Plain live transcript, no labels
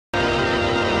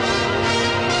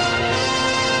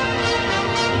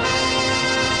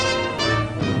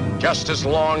Just as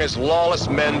long as lawless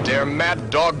men dare mad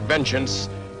dog vengeance,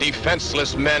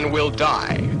 defenseless men will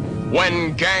die.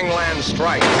 When Gangland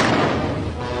strikes,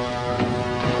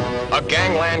 a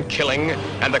gangland killing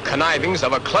and the connivings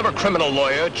of a clever criminal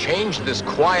lawyer changed this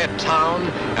quiet town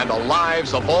and the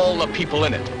lives of all the people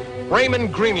in it.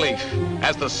 Raymond Greenleaf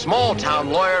as the small-town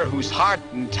lawyer whose heart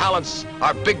and talents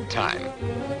are big time.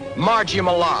 Marji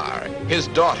Millar, his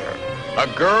daughter, a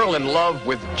girl in love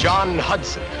with John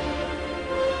Hudson.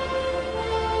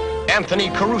 Anthony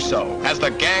Caruso as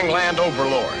the gangland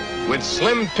overlord with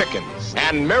Slim Pickens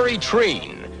and Mary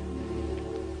Treen.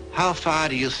 How far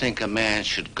do you think a man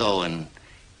should go in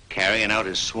carrying out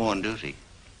his sworn duty?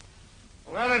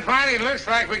 Well, it finally looks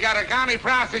like we got a county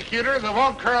prosecutor that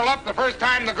won't curl up the first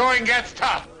time the going gets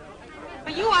tough.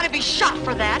 Well, you ought to be shot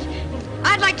for that.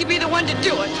 I'd like to be the one to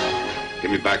do it.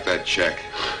 Give me back that check.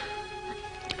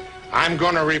 I'm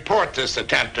going to report this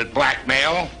attempted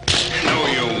blackmail. No,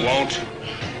 you won't.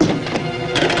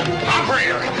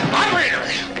 Operator! Operator!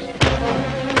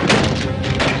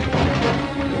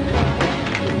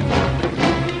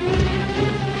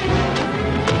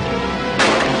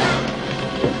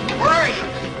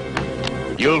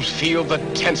 You'll feel the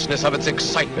tenseness of its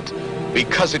excitement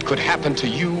because it could happen to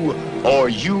you or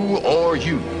you or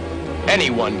you.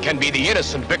 Anyone can be the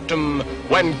innocent victim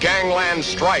when Gangland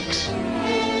strikes.